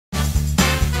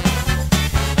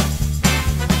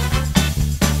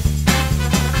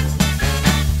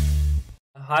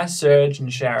Hi, Serge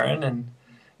and Sharon, and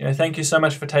thank you so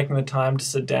much for taking the time to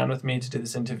sit down with me to do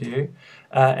this interview.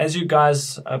 As you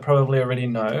guys probably already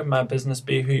know, my business,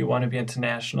 Be Who You Want to Be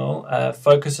International,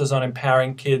 focuses on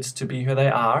empowering kids to be who they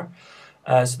are,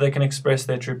 so they can express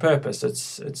their true purpose.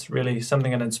 It's really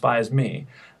something that inspires me.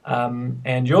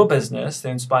 And your business,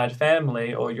 the Inspired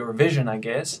Family, or your vision, I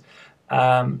guess,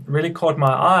 really caught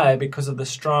my eye because of the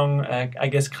strong,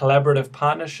 collaborative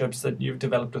partnerships that you've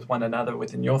developed with one another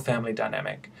within your family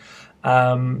dynamic.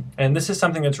 And this is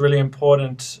something that's really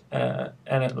important,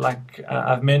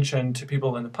 I've mentioned to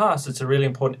people in the past, it's a really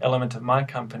important element of my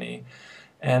company.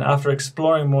 And after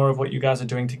exploring more of what you guys are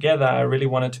doing together, I really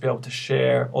wanted to be able to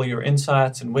share all your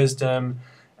insights and wisdom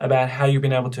about how you've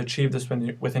been able to achieve this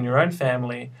within your own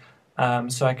family,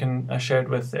 so I can share it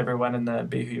with everyone in the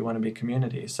Be Who You Want to Be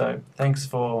community. So thanks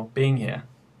for being here.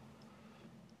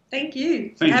 Thank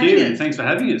you. Thank you, and thanks for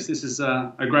having us. This is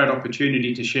a great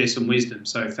opportunity to share some wisdom,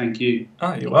 so thank you.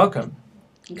 Oh, you're welcome.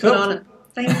 Good on it.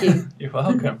 Thank you. You're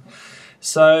welcome.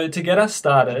 So to get us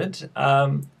started,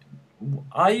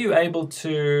 are you able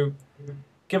to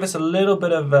give us a little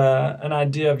bit of an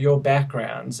idea of your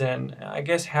backgrounds and I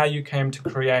guess how you came to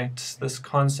create this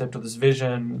concept or this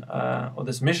vision or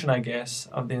this mission, I guess,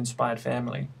 of the Inspired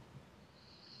Family?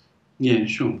 Yeah,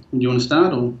 sure. Do you want to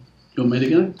start or you want me to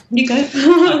go? You go.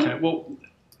 Okay, well,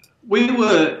 we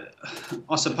were,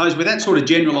 I suppose, without sort of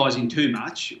generalising too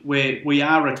much, we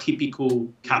are a typical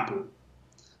couple.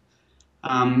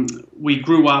 We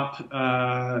grew up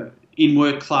in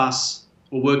working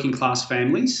class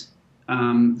families.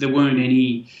 There weren't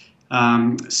any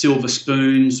silver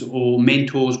spoons or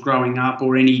mentors growing up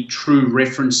or any true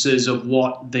references of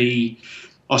what the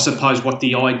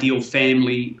ideal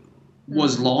family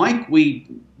was like. We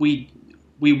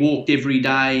walked every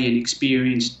day and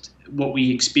experienced what we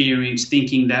experienced,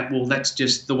 thinking that, well, that's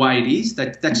just the way it is.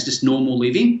 That's just normal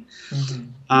living.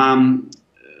 Mm-hmm.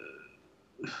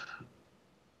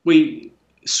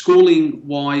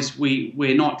 Schooling-wise,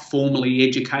 we're not formally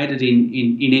educated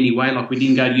in any way. Like, we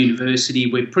didn't go to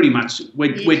university. We're dropouts.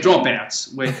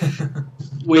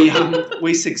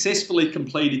 We successfully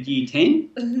completed year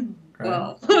 10.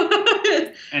 Wow.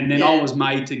 And then I was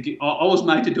made to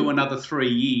do another 3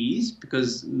 years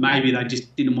because maybe they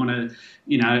just didn't want to,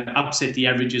 upset the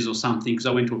averages or something, because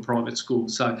I went to a private school.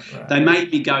 So They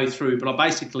made me go through, but I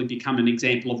basically become an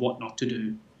example of what not to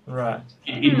do. Right.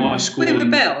 In my school. We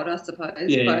rebelled, I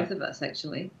suppose, both of us,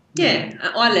 actually. Yeah,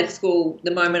 I left school the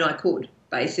moment I could,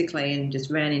 basically, and just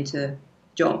ran into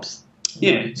jobs.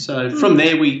 Yeah, so from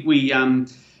there we gained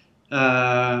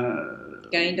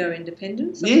our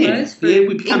independence, I suppose,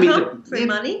 through income, through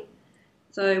money.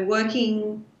 So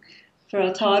working for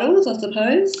our titles, I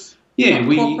suppose. Yeah,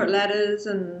 like corporate ladders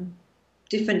and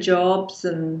different jobs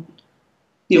and.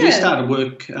 Yeah, we started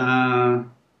work.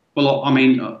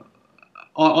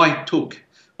 I took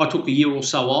a year or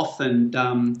so off and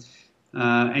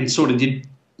sort of did.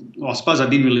 Well, I suppose I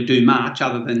didn't really do much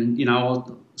other than I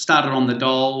started on the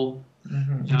dole.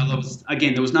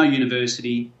 Mm-hmm. There was no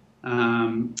university,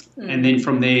 and then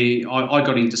from there I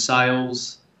got into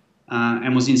sales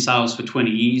and was in sales for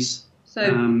 20 years. So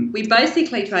we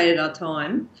basically traded our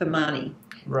time for money,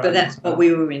 but that's what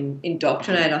we were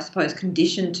indoctrinated, I suppose,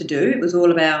 conditioned to do. It was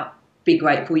all about be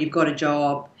grateful you've got a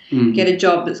job. Get a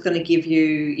job that's going to give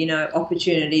you,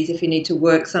 opportunities if you need to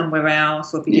work somewhere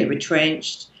else or if you get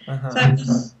retrenched.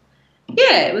 So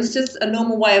it was just a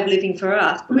normal way of living for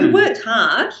us. But we worked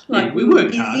hard. We were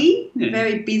busy,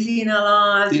 very busy in our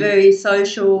lives, very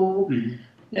social.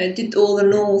 Did all the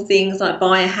normal things like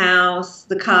buy a house,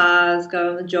 the cars, go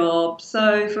on the job.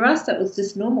 So for us, that was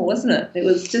just normal, wasn't it? It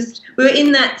was just, we were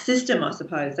in that system, I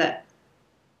suppose, that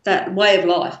way of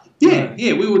life. Yeah,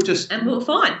 we were just... And we were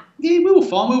fine. Yeah, we were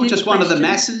fine. We were just one of the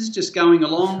masses, just going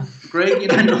along, Greg,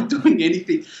 not doing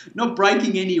anything, not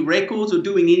breaking any records or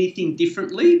doing anything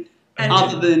differently,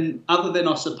 other than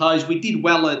I suppose we did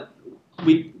well at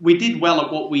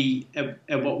what we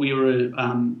were,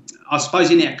 I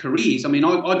suppose, in our careers. I mean,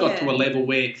 I got to a level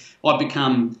where I'd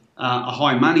become a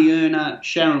high money earner.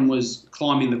 Sharon was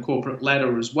climbing the corporate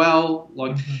ladder as well.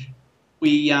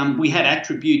 We had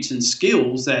attributes and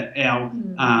skills that our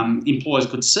employers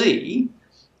could see.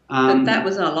 But that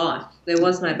was our life. There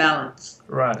was no balance.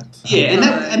 Right. Yeah,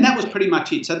 and that was pretty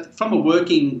much it. So from a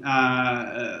working,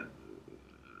 from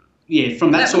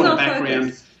that sort of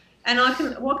background. Focus. And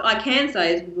what I can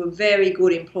say is we were very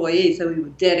good employees. So we were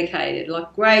dedicated,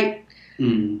 like great.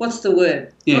 What's the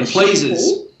word? Yeah,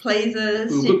 pleasers.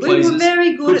 Pleasers. We were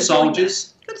very good at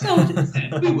soldiers. Good soldiers.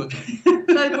 We were.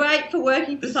 So great for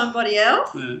working for somebody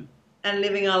else and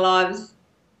living our lives,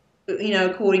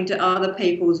 according to other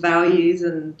people's values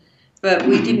and but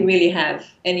we didn't really have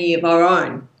any of our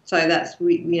own. So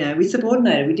we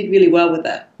subordinated. We did really well with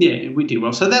that. Yeah, we did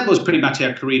well. So that was pretty much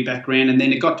our career background, and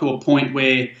then it got to a point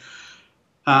where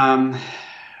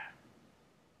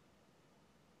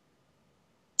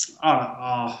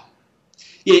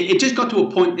it just got to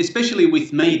a point, especially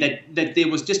with me, that there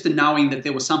was just a knowing that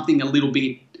there was something a little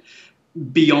bit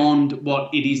beyond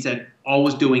what it is that I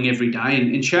was doing every day,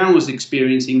 and Sharon was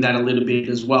experiencing that a little bit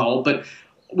as well. But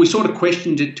we sort of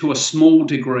questioned it to a small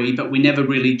degree, but we never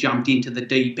really jumped into the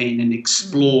deep end and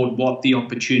explored what the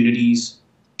opportunities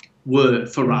were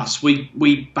for us.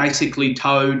 We basically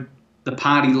towed the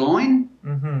party line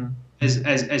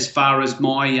as far as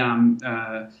my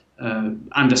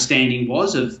understanding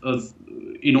was of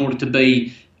in order to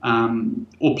be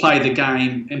or play the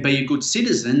game and be a good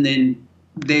citizen, then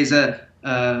there's a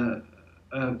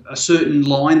certain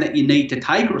line that you need to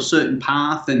take, or a certain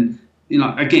path, and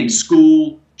again,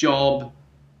 school, job,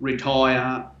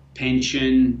 retire,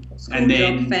 pension, school, and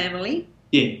then job, family,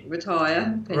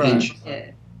 retire, pension.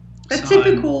 Yeah, that's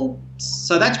typical.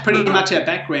 So that's pretty much our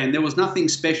background. There was nothing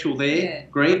special there,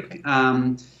 Greg.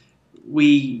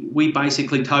 We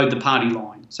basically towed the party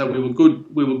line. So we were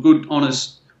good,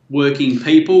 honest, working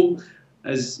people,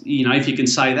 as if you can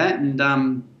say that. And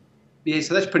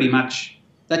so that's pretty much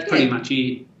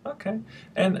it. Okay.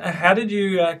 And how did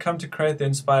you come to create the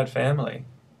Inspired Family,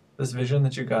 this vision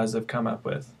that you guys have come up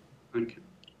with? Okay.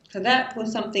 So that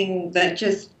was something that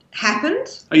just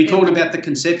happened. Are you talking about the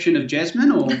conception of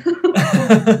Jasmine, or?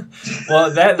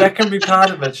 Well, that can be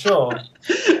part of it, sure.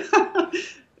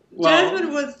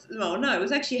 Jasmine was, it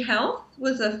was actually health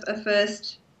was a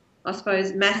first, I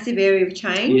suppose, massive area of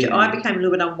change. Yeah. I became a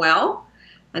little bit unwell,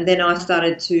 and then I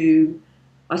started to,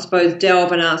 I suppose,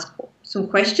 delve and ask some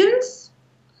questions.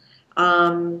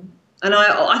 And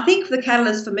I think the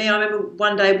catalyst for me, I remember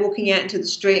one day walking out into the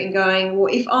street and going,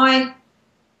 well, if I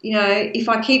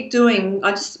keep doing,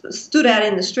 I just stood out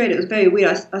in the street. It was very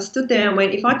weird. I stood there and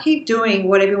went, if I keep doing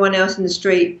what everyone else in the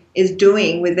street is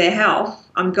doing with their health,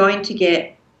 I'm going to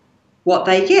get what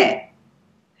they get.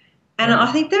 And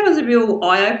I think that was a real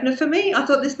eye-opener for me. I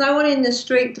thought there's no one in the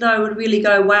street that I would really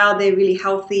go, wow, they're really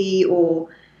healthy, or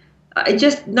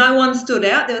no one stood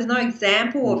out. There was no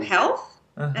example of health.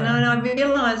 And I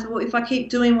realised, well, if I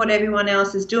keep doing what everyone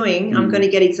else is doing, I'm going to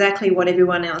get exactly what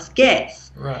everyone else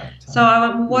gets. Right. So I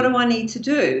went, well, what do I need to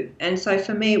do? And so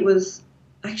for me it was,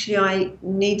 actually, I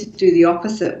need to do the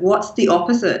opposite. What's the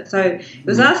opposite? So it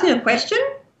was asking a question,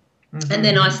 and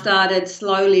then I started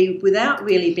slowly, without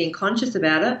really being conscious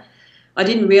about it. I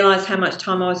didn't realise how much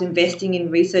time I was investing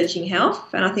in researching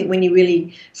health. And I think when you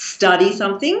really study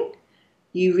something,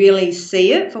 you really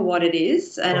see it for what it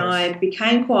is. And I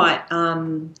became quite,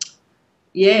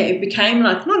 it became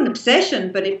like, not an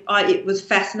obsession, but it was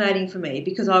fascinating for me,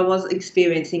 because I was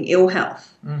experiencing ill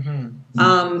health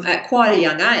at quite a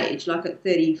young age, like at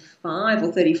 35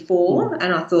 or 34,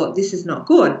 and I thought, this is not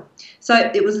good. So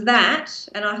it was that,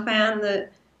 and I found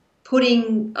that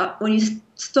when you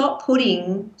stop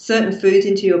putting certain foods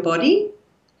into your body,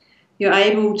 your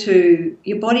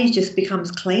body just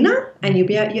becomes cleaner, and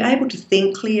you're able to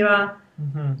think clearer,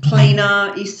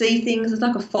 cleaner. You see things, it's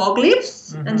like a fog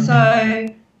lifts. And so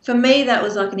for me, that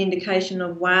was like an indication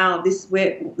of, wow,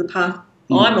 the path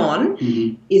I'm on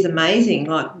is amazing.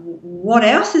 Like, what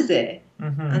else is there?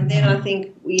 And then I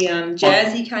think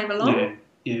Jazzy came along.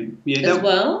 As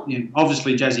well. Yeah,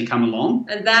 obviously Jazzy come along.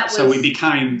 And that was, so we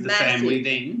became the massive family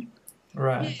then.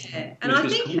 Right. Yeah. And I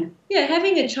think,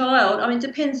 having a child, it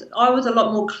depends. I was a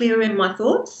lot more clear in my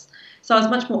thoughts, so I was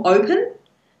much more open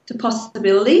to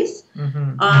possibilities.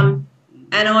 And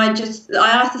I asked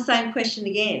the same question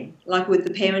again, like with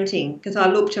the parenting, because I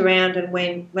looked around and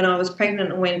when I was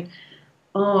pregnant and went,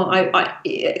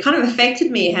 it kind of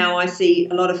affected me how I see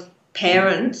a lot of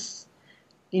parents,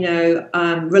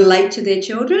 relate to their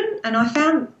children, and I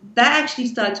found that actually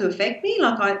started to affect me.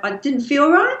 Like I didn't feel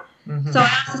right. So I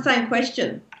asked the same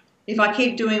question. If I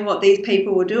keep doing what these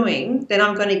people were doing, then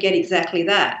I'm going to get exactly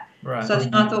that. Right. So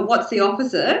then I thought, what's the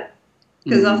opposite?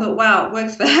 Because I thought, wow, it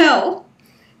works for health.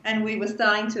 And we were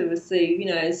starting to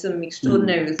receive, some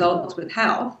extraordinary results with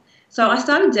health. So I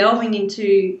started delving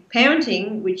into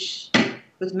parenting, which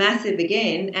was massive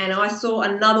again, and I saw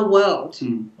another world,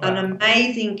 an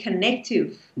amazing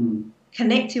connective,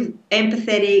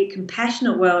 empathetic,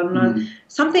 compassionate world, and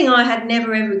something I had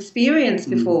never ever experienced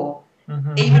before,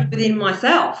 even within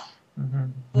myself,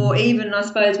 or even, I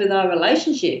suppose, with our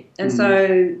relationship. And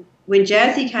so when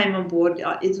Jazzy came on board,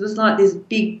 it was like this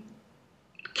big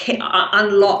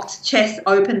unlocked chest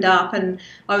opened up, and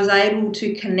I was able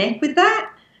to connect with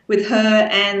that, with her,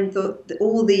 and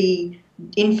all the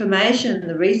information,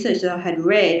 the research that I had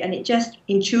read, and it just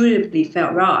intuitively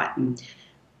felt right.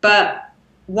 But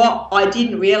what I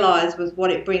didn't realise was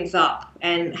what it brings up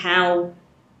and how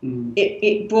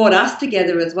it brought us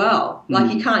together as well.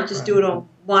 Like you can't just do it on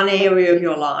one area of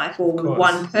your life or with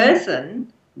one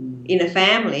person in a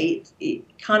family. It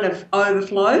kind of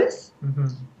overflows,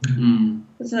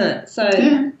 isn't it? So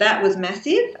that was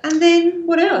massive. And then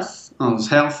what else? Oh, it was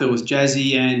health. There was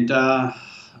Jazzy, and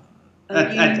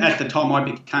at the time I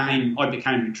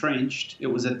became retrenched. It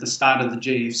was at the start of the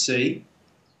GFC.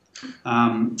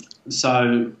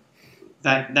 So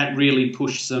that really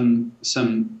pushed some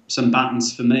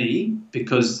buttons for me,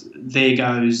 because there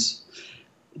goes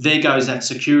that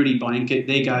security blanket,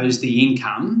 there goes the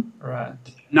income. Right.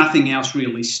 Nothing else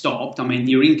really stopped. I mean,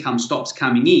 your income stops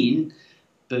coming in,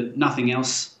 but nothing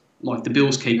else, like the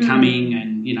bills keep coming,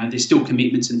 and there's still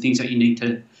commitments and things that you need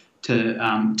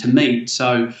to meet.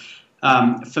 So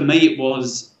for me it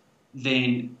was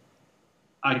then,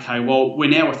 okay, well, we're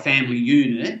now a family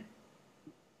unit.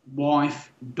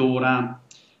 Wife, daughter,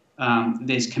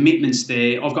 there's commitments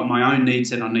there. I've got my own needs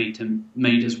that I need to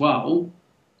meet as well.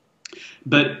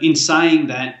 But in saying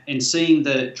that and seeing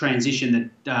the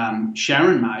transition that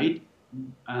Sharon made,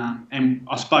 and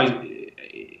I suppose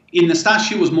in the start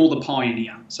she was more the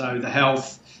pioneer. So the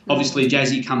health, obviously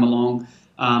Jazzy come along.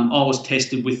 I was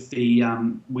tested with the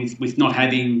with not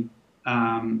having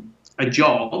a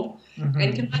job.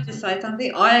 And can I just say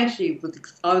something? I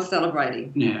was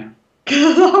celebrating. Yeah.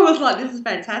 Because I was like, this is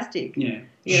fantastic.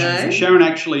 Yeah. Sharon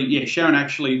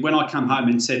actually, when I come home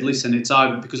and said, listen, it's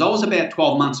over, because I was about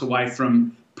 12 months away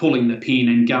from pulling the pin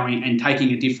and going and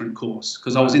taking a different course,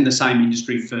 because I was in the same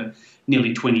industry for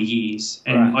nearly 20 years,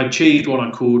 and I achieved what I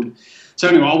could. So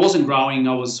anyway, I wasn't growing.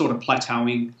 I was sort of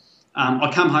plateauing.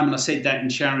 I come home and I said that,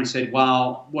 and Sharon said,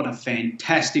 wow, what a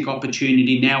fantastic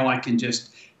opportunity. Now I can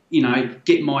just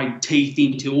get my teeth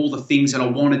into all the things that I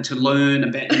wanted to learn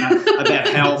about, about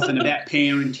health and about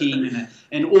parenting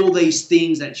and all these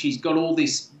things that she's got, all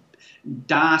this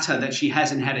data that she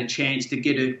hasn't had a chance to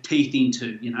get her teeth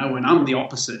into, and I'm the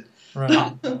opposite.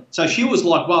 Right. So she was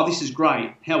like, wow, this is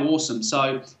great. How awesome.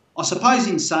 So I suppose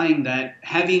in saying that,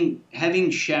 having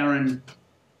Sharon,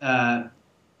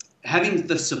 having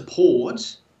the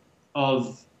support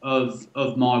of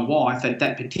my wife at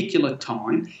that particular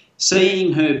time,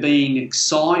 seeing her being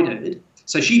excited,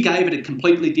 so she gave it a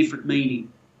completely different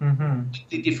meaning.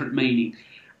 Completely different meaning.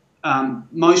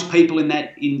 Most people in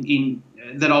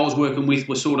that I was working with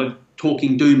were sort of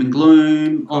talking doom and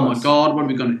gloom. Oh my God, what are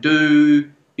we going to do?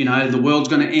 The world's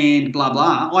going to end. Blah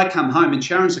blah. I come home and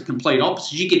Sharon's the complete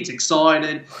opposite. She gets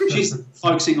excited. She's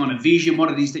focusing on a vision,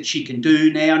 what it is that she can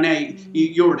do now. Now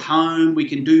you're at home. We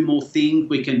can do more things.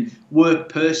 We can work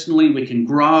personally. We can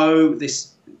grow this.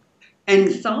 And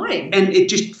exciting. And it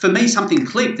just, for me, something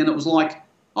clicked, and it was like,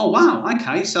 oh wow,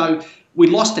 okay. So we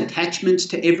lost attachments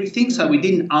to everything. So we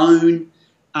didn't own.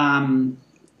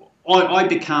 I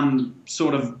become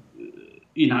sort of,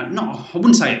 I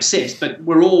wouldn't say obsessed, but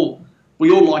we all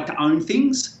like to own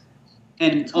things,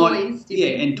 and toys.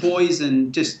 And toys,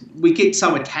 and just we get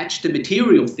so attached to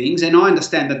material things. And I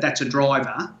understand that that's a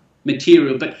driver.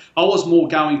 Material, but I was more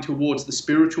going towards the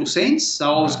spiritual sense.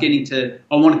 So I was I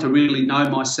wanted to really know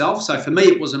myself. So for me,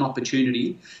 it was an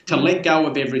opportunity to let go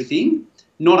of everything,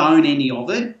 not own any of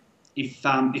it.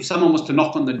 If someone was to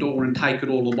knock on the door and take it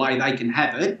all away, they can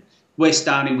have it. We're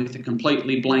starting with a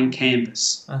completely blank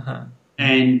canvas.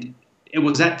 And it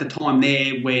was at the time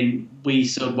there when we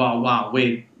said, wow,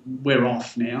 we're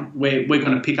off now. We're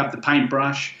going to pick up the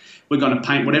paintbrush. We're going to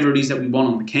paint whatever it is that we want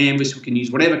on the canvas. We can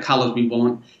use whatever colours we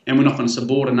want, and we're not going to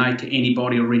subordinate to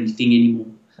anybody or anything anymore.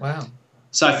 Wow.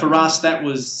 So for us, that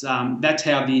was that's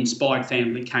how the Inspired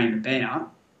Family came about.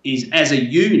 Is as a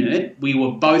unit, we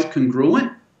were both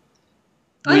congruent.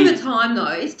 Over time, though,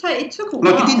 it took a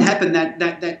while. Like, it didn't happen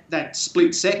that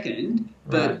split second,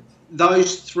 but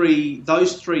those three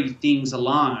things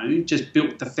alone just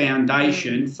built the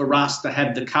foundation for us to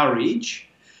have the courage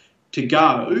to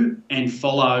go and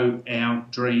follow our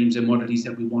dreams and what it is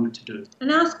that we wanted to do.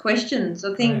 And ask questions.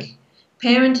 I think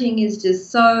parenting is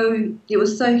just it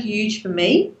was so huge for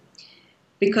me,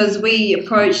 because we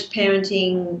approached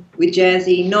parenting with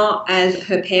Jazzy not as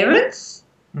her parents,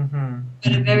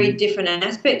 but a very different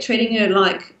aspect, treating her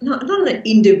like, not an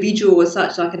individual as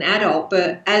such, like an adult,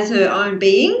 but as her own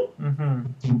being.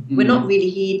 We're not really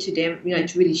here to to really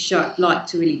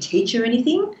to really teach her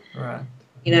anything. Right.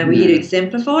 We're here to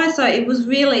exemplify. So it was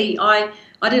really, I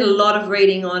did a lot of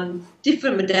reading on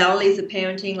different modalities of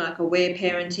parenting, like aware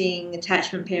parenting,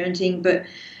 attachment parenting. But,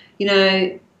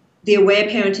 the aware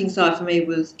parenting side for me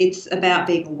it's about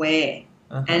being aware.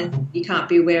 and you can't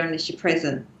be aware unless you're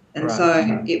present. And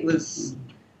so it was,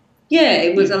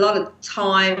 it was a lot of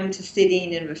time to sit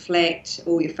in and reflect.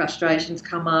 All your frustrations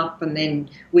come up, and then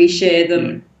we share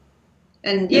them.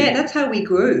 And that's how we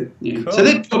grew. Yeah. Cool. So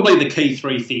they're probably the key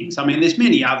three things. I mean, there's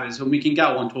many others, and we can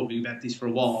go on talking about this for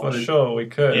a while. For sure, we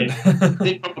could. Yeah,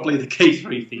 they're probably the key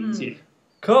three things. Yeah.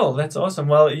 Cool, that's awesome.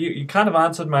 Well, you kind of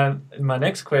answered my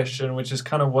next question, which is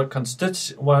kind of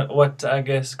what I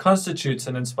guess constitutes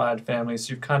an inspired family.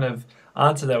 So you've kind of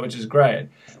answered that, which is great.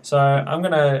 So I'm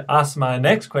going to ask my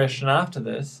next question after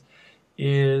this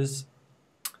is,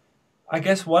 I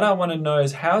guess what I want to know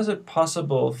is, how is it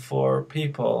possible for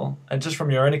people, and just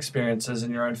from your own experiences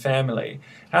in your own family,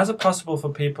 how is it possible for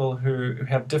people who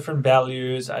have different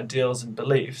values, ideals and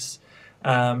beliefs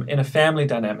in a family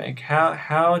dynamic?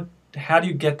 How do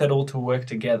you get that all to work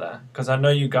together? Because I know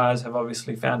you guys have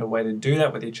obviously found a way to do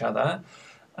that with each other.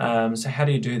 So how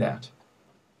do you do that?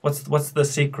 What's the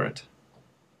secret?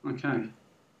 Okay.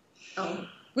 Oh,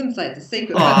 wouldn't say it's a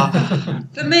secret.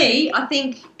 For me, I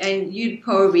think, and you'd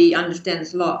probably understand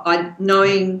this a lot,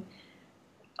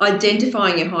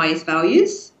 identifying your highest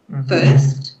values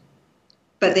first,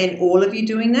 but then all of you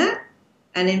doing that.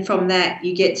 And then from that,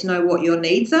 you get to know what your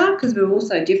needs are, because we're all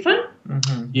so different.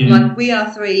 Like, we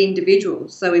are three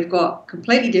individuals, so we've got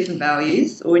completely different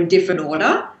values, or in different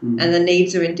order, and the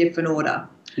needs are in different order.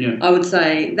 I would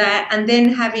say that, and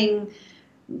then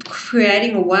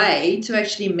creating a way to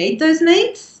actually meet those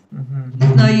needs.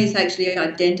 There's no use actually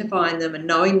identifying them and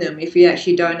knowing them if you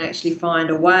actually don't actually find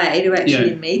a way to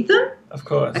actually meet them. Of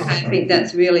course. Okay, I think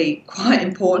that's really quite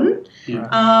important.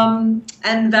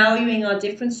 And valuing our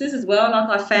differences as well.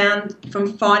 Like, I found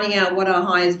from finding out what our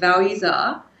highest values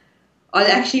are, I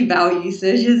actually value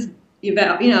Serge's.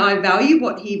 I value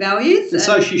what he values. And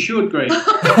so she should, Greg.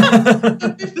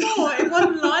 But before, it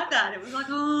wasn't like that. It was like,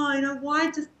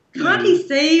 why can't he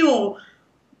see, or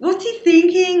what's he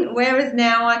thinking? Whereas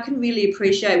now I can really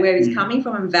appreciate where he's coming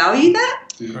from and value that,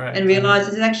 and realise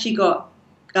he's actually got,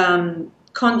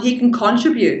 he can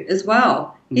contribute as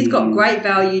well. He's got great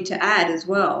value to add as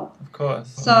well. Of course.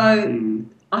 So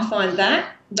I find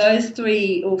that those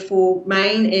 3 or 4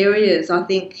 main areas, I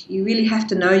think you really have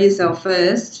to know yourself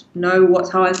first, know what's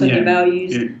highest on your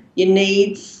values, your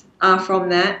needs are from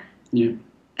that,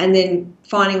 and then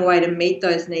finding a way to meet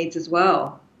those needs as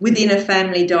well within a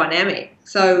family dynamic.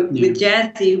 So with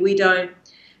Jazzy, we don't,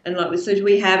 and like with Serge,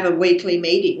 we have a weekly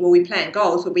meeting. Well, we plan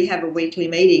goals, but we have a weekly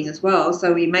meeting as well.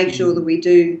 So we make sure that we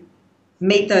do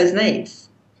meet those needs.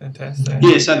 Fantastic.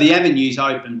 Yeah, so the avenue's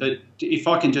open, but if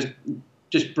I can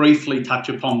just briefly touch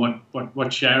upon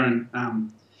what Sharon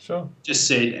just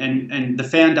said, and the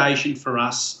foundation for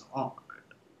us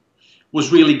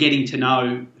was really getting to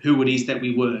know who it is that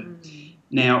we were.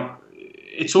 Now,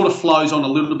 it sort of flows on a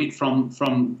little bit from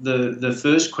the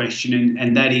first question,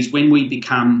 and that is, when we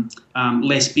become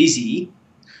less busy,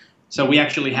 so we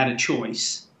actually had a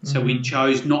choice. So we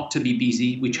chose not to be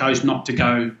busy. We chose not to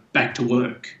go back to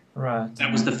work. Right.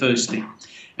 That was the first thing.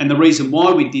 And the reason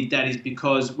why we did that is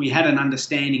because we had an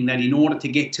understanding that in order to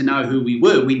get to know who we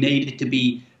were, we needed to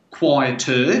be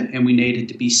quieter and we needed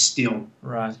to be still.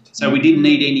 Right. So we didn't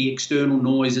need any external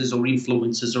noises or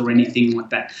influences or anything like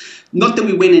that. Not that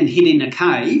we went and hid in a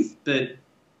cave, but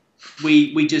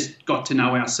we just got to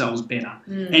know ourselves better.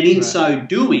 And in so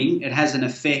doing, it has an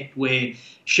effect where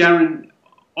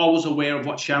I was aware of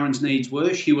what Sharon's needs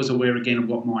were. She was aware again of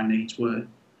what my needs were.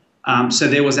 So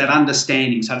there was that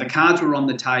understanding. So the cards were on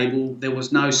the table. There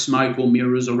was no smoke or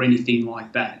mirrors or anything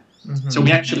like that. So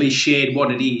we actually shared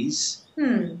what it is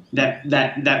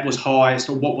that was highest,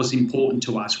 or what was important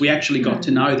to us. We actually got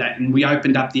to know that, and we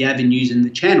opened up the avenues and the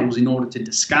channels in order to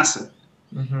discuss it.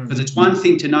 Because it's one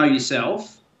thing to know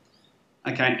yourself,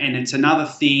 okay, and it's another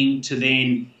thing to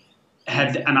then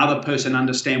have another person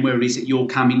understand where it is that you're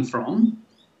coming from,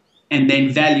 and then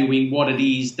valuing what it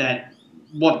is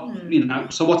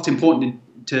so what's important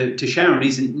to Sharon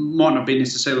might not be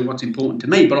necessarily what's important to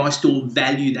me, but I still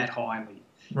value that highly.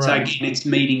 Right. So again, it's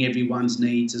meeting everyone's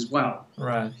needs as well.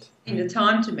 Right. In the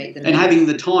time to meet them. And having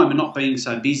the time and not being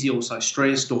so busy or so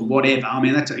stressed or whatever. I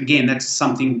mean, that's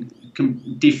something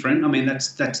different. I mean,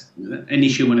 that's an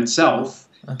issue in itself,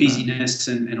 busyness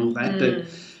and all that.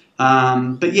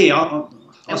 But yeah,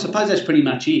 I suppose that's pretty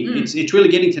much it. It's really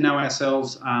getting to know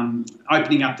ourselves,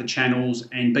 opening up the channels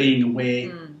and being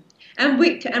aware. And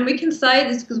we can say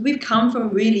this because we've come from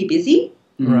really busy,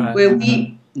 where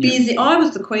we busy. I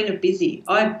was the queen of busy.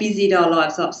 I busied our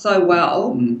lives up so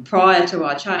well prior to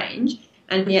our change,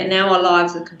 and yet now our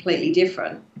lives are completely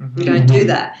different. We don't do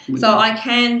that. So I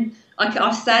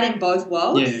I've sat in both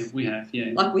worlds. Yeah, we have,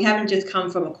 yeah. Like, we haven't just come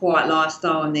from a quiet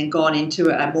lifestyle and then gone into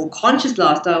a more conscious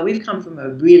lifestyle. We've come from a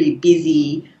really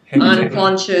busy,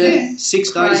 unconscious,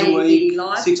 6 days a week,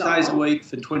 lifestyle. 6 days a week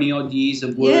for 20-odd years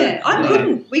of work.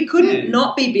 Yeah, we couldn't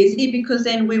not be busy, because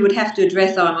then we would have to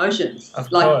address our emotions. Of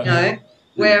course.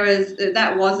 Whereas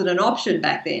that wasn't an option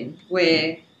back then,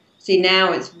 where, see,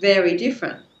 now it's very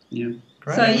different. Yeah.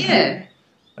 Great. So, yeah.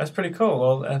 That's pretty cool.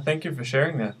 Well, thank you for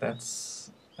sharing that.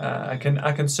 That's I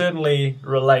can certainly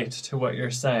relate to what you're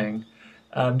saying,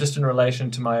 just in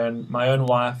relation to my own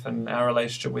wife and our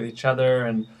relationship with each other,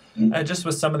 and just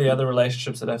with some of the other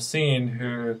relationships that I've seen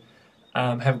who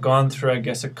have gone through, I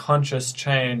guess, a conscious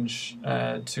change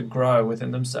to grow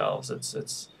within themselves.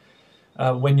 It's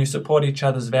when you support each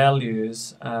other's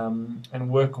values and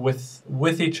work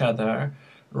with each other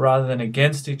rather than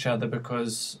against each other,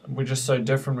 because we're just so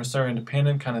different, we're so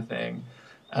independent kind of thing.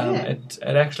 It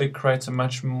actually creates a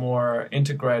much more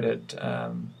integrated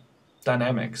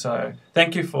dynamic. So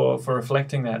thank you for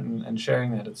reflecting that and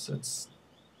sharing that. It's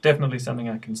definitely something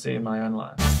I can see in my own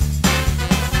life.